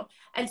through.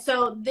 And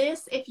so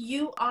this, if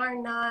you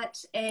don't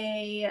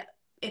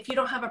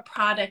have a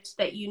product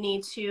that you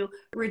need to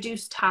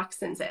reduce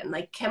toxins in,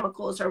 like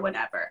chemicals or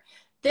whatever,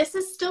 this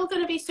is still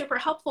going to be super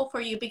helpful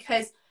for you,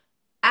 because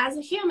as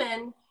a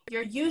human,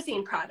 you're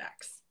using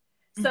products.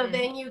 So mm-hmm.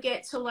 then you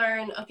get to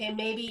learn, okay,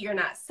 maybe you're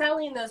not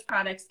selling those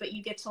products, but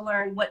you get to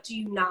learn, what do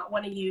you not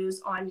want to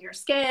use on your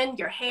skin,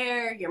 your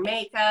hair, your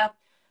makeup,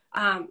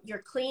 your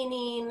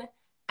cleaning.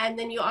 And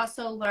then you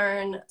also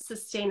learn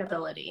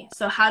sustainability.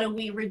 So how do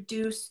we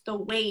reduce the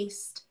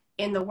waste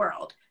in the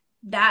world?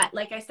 That,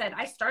 like I said,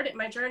 I started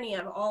my journey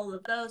of all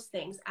of those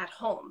things at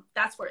home.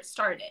 That's where it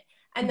started.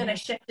 And mm-hmm. then I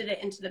shifted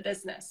it into the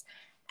business.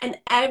 And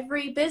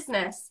every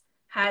business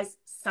has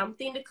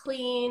something to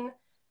clean.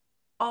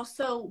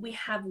 Also, we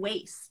have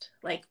waste.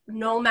 Like,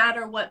 no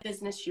matter what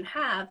business you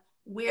have,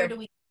 where do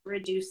we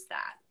reduce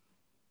that?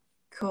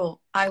 Cool.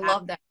 I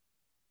love that.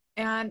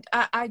 And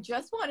I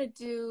just wanted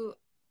to,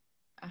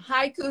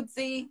 hi,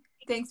 Kutsi.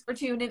 Thanks for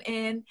tuning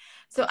in.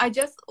 So I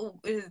just,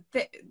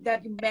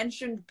 that you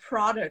mentioned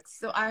products.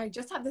 So I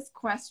just have this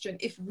question.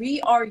 If we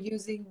are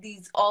using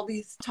all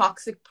these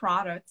toxic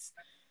products,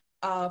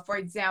 for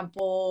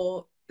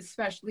example,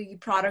 especially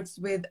products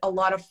with a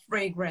lot of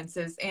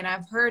fragrances, and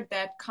I've heard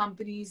that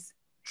companies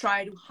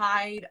try to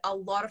hide a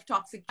lot of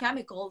toxic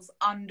chemicals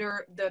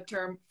under the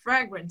term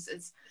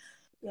fragrances.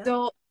 Yeah.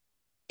 So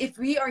if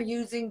we are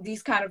using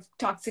these kind of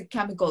toxic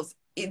chemicals,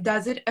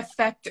 does it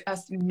affect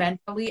us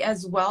mentally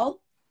as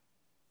well?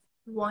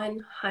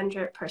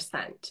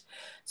 100%.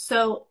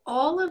 So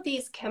all of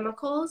these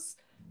chemicals,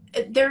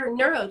 they're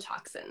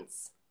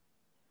neurotoxins.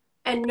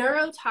 And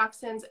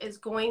neurotoxins is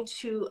going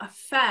to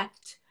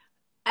affect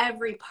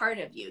every part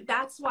of you.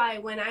 That's why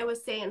when I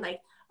was saying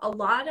like a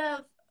lot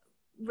of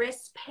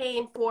risk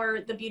paying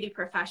for the beauty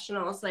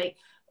professionals, like,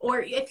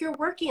 or if you're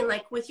working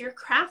like with your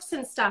crafts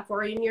and stuff,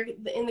 or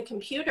in the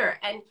computer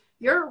and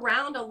you're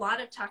around a lot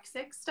of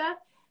toxic stuff,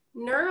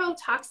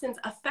 neurotoxins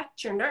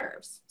affect your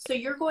nerves. So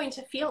you're going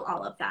to feel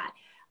all of that.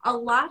 A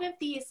lot of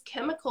these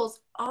chemicals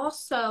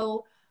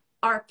also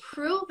are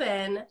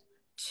proven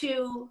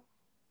to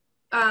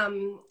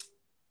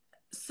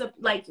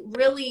like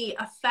really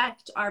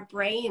affect our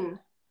brain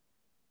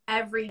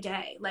every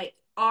day. Like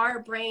our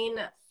brain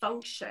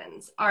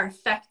functions are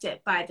affected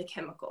by the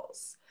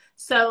chemicals.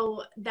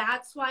 So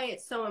that's why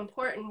it's so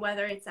important,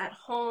 whether it's at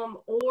home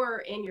or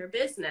in your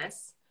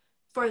business,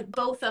 for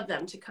both of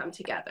them to come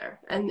together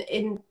and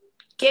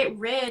get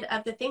rid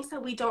of the things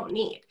that we don't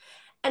need.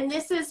 And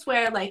this is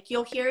where, like,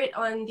 you'll hear it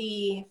on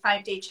the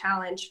 5-day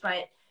challenge,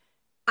 but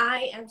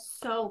I am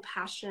so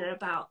passionate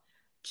about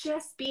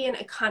just being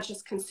a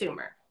conscious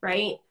consumer,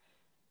 right?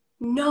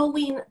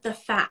 Knowing the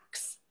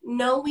facts,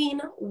 knowing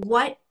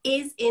what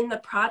is in the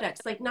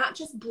products, like not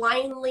just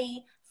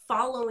blindly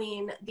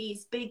following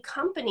these big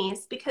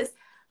companies, because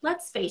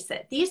let's face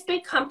it, these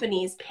big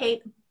companies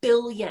pay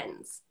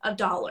billions of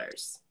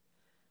dollars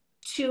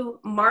to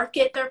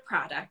market their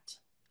product,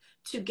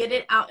 to get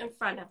it out in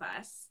front of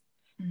us.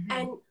 Mm-hmm.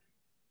 And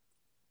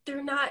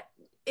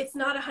it's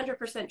not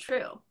 100%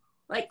 true.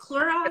 Like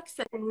Clorox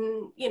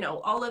and, you know,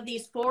 all of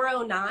these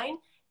 409,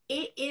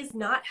 it is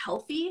not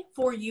healthy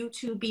for you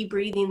to be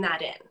breathing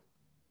that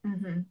in.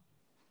 Mm-hmm.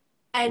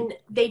 And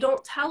they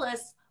don't tell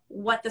us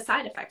what the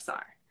side effects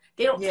are.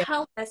 They don't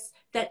tell us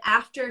that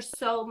after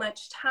so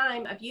much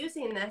time of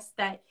using this,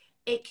 that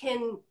it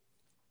can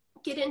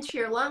get into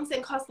your lungs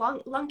and cause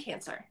lung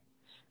cancer.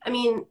 I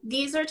mean,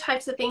 these are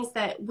types of things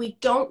that we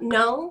don't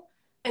know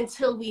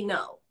until we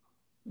know.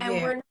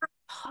 And we're not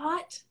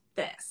taught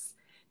this.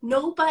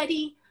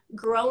 Nobody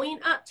growing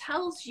up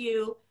tells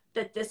you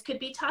that this could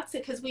be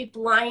toxic, because we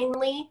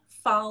blindly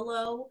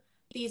follow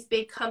these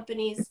big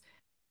companies.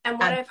 And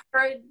what I've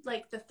heard,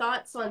 like the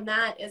thoughts on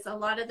that is, a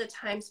lot of the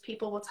times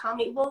people will tell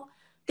me, well,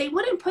 they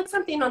wouldn't put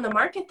something on the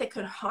market that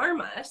could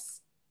harm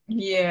us.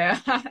 Yeah.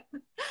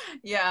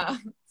 Yeah.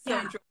 So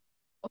true.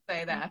 I'll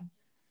say that.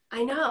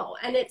 I know.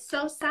 And it's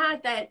so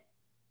sad that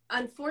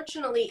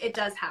unfortunately it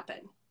does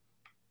happen.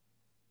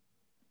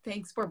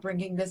 Thanks for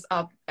bringing this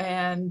up.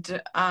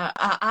 And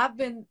I've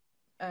been,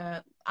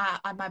 my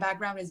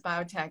background is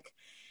biotech.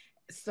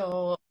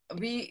 So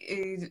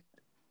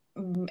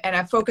and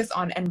I focus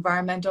on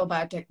environmental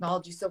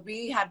biotechnology. So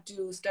we had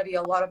to study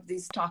a lot of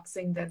these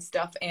toxins and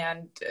stuff.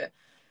 And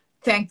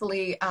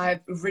thankfully, I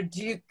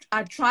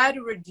try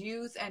to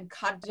reduce and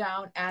cut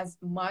down as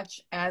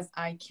much as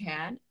I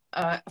can.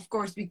 Of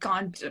course, we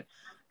can't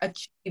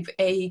achieve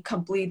a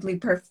completely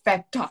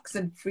perfect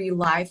toxin-free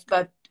life,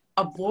 but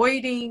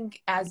avoiding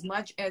as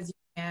much as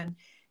you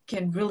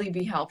can really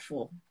be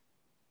helpful.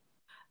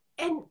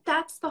 And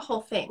that's the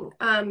whole thing.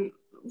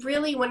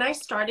 Really, when I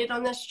started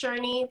on this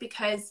journey,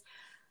 because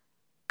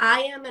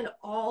I am an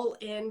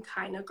all-in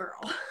kind of girl.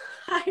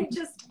 I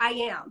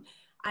am.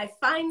 I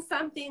find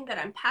something that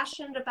I'm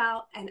passionate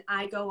about and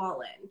I go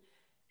all in.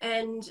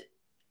 And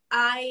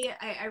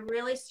I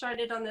really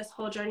started on this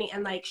whole journey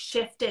and like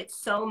shifted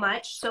so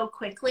much so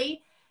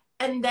quickly.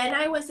 And then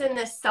I was in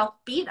this self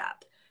beat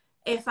up.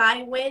 If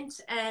I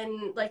went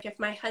and like, if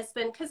my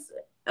husband, because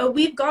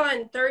we've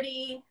gone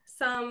 40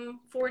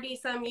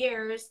 some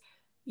years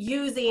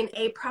using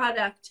a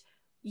product,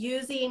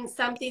 using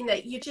something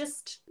that you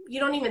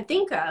don't even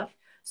think of.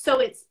 So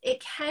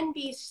it can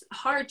be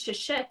hard to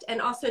shift,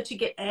 and also to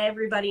get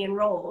everybody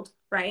enrolled,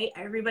 right?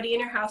 Everybody in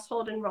your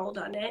household enrolled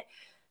on it.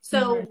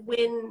 So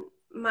when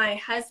my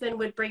husband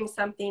would bring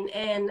something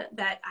in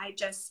that I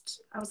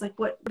was like,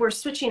 what, we're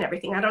switching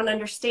everything. I don't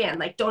understand.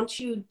 Like, don't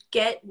you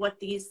get what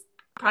these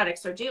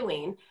products are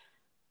doing?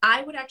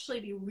 I would actually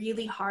be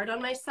really hard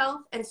on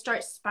myself and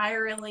start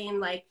spiraling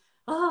like,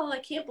 oh, I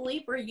can't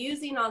believe we're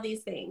using all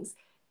these things.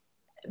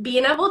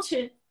 Being able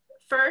to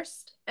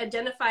first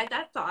identify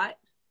that thought,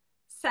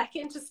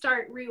 second, to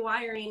start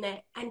rewiring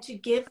it, and to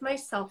give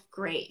myself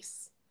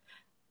grace.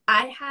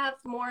 I have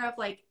more of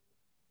like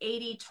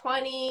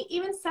 80-20,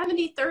 even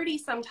 70-30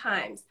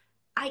 sometimes.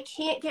 I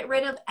can't get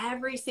rid of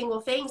every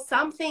single thing.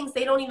 Some things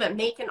they don't even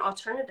make an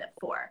alternative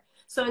for.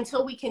 So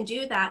until we can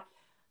do that,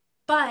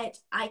 but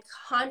I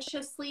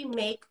consciously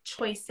make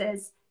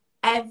choices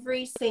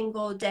every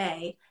single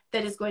day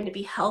that is going to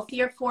be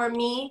healthier for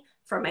me,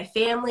 for my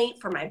family,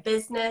 for my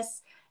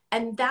business.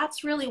 And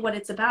that's really what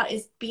it's about,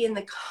 is being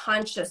the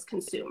conscious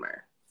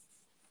consumer.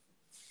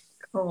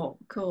 Cool.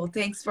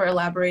 Thanks for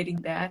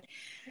elaborating that.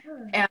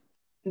 Yeah.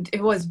 And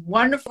it was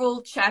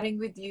wonderful chatting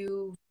with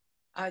you.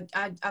 I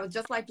would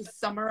just like to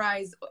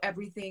summarize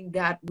everything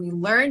that we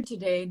learned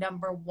today.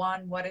 Number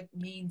one, what it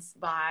means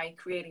by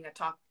creating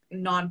a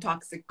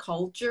non-toxic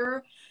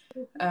culture.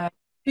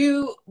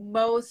 Two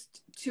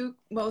most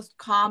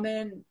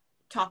common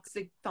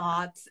toxic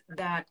thoughts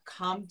that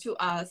come to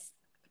us,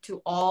 to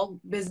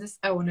all business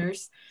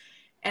owners.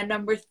 And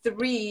number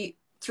three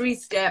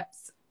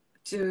steps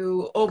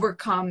to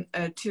overcome,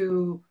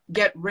 to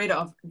get rid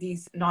of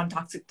these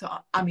toxic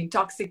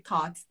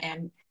thoughts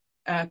and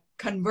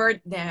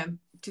convert them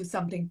to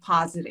something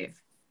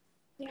positive.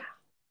 Yeah.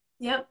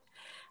 Yep.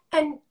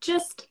 And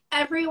just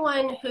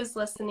everyone who's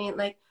listening,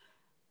 like,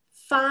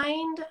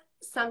 find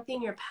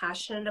something you're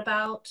passionate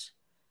about,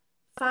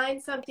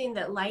 find something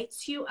that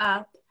lights you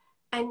up,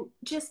 and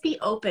just be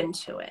open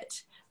to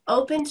it.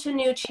 Open to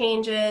new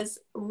changes.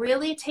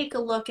 Really take a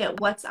look at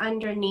what's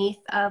underneath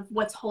of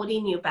what's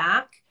holding you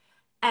back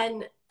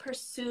and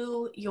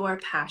pursue your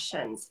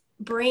passions.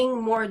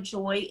 Bring more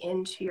joy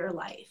into your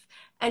life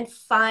and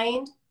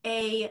find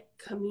a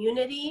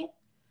community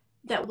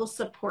that will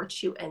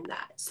support you in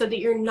that so that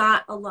you're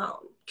not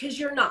alone, because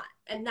you're not.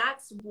 And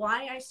that's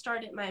why I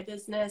started my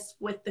business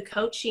with the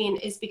coaching,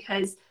 is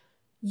because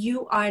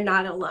you are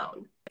not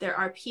alone. There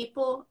are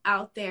people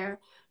out there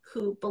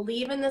who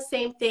believe in the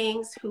same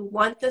things, who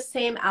want the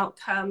same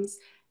outcomes.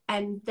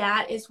 And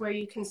that is where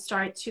you can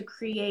start to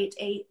create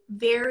a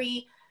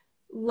very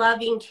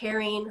loving,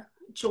 caring,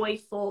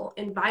 joyful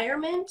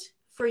environment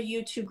for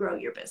you to grow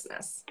your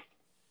business.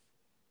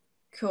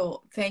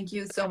 Cool. Thank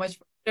you so much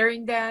for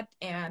sharing that.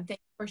 And thank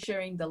you for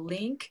sharing the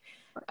link.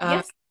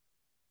 Yes.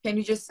 Can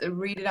you just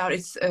read it out?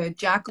 It's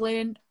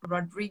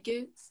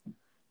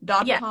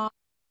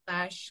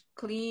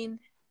JacquelineRodriguez.com/clean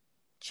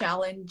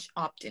challenge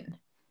opt-in.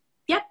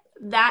 Yep,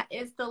 that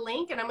is the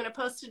link, and I'm going to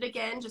post it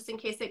again just in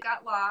case it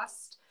got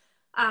lost.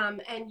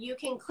 And you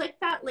can click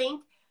that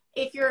link.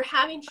 If you're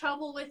having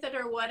trouble with it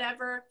or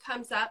whatever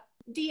comes up,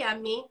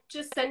 DM me.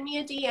 Just send me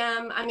a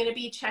DM. I'm going to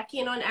be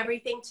checking on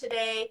everything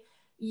today.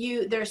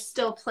 There's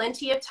still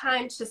plenty of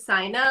time to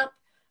sign up.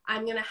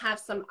 I'm going to have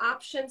some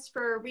options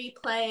for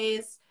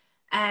replays.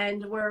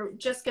 And we're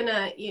just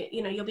gonna,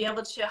 you'll be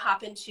able to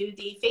hop into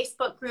the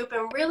Facebook group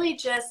and really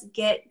just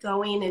get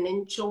going and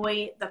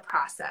enjoy the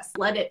process.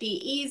 Let it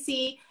be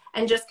easy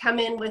and just come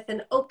in with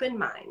an open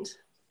mind.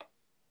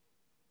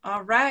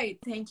 All right.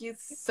 Thank you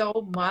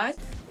so much.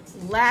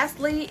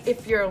 Lastly,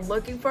 if you're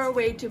looking for a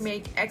way to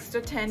make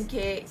extra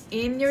 10K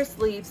in your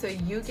sleep so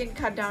you can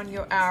cut down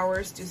your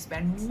hours to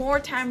spend more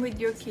time with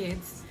your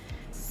kids,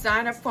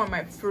 sign up for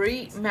my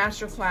free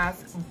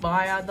masterclass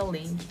via the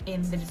link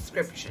in the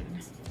description.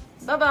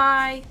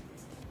 Bye-bye.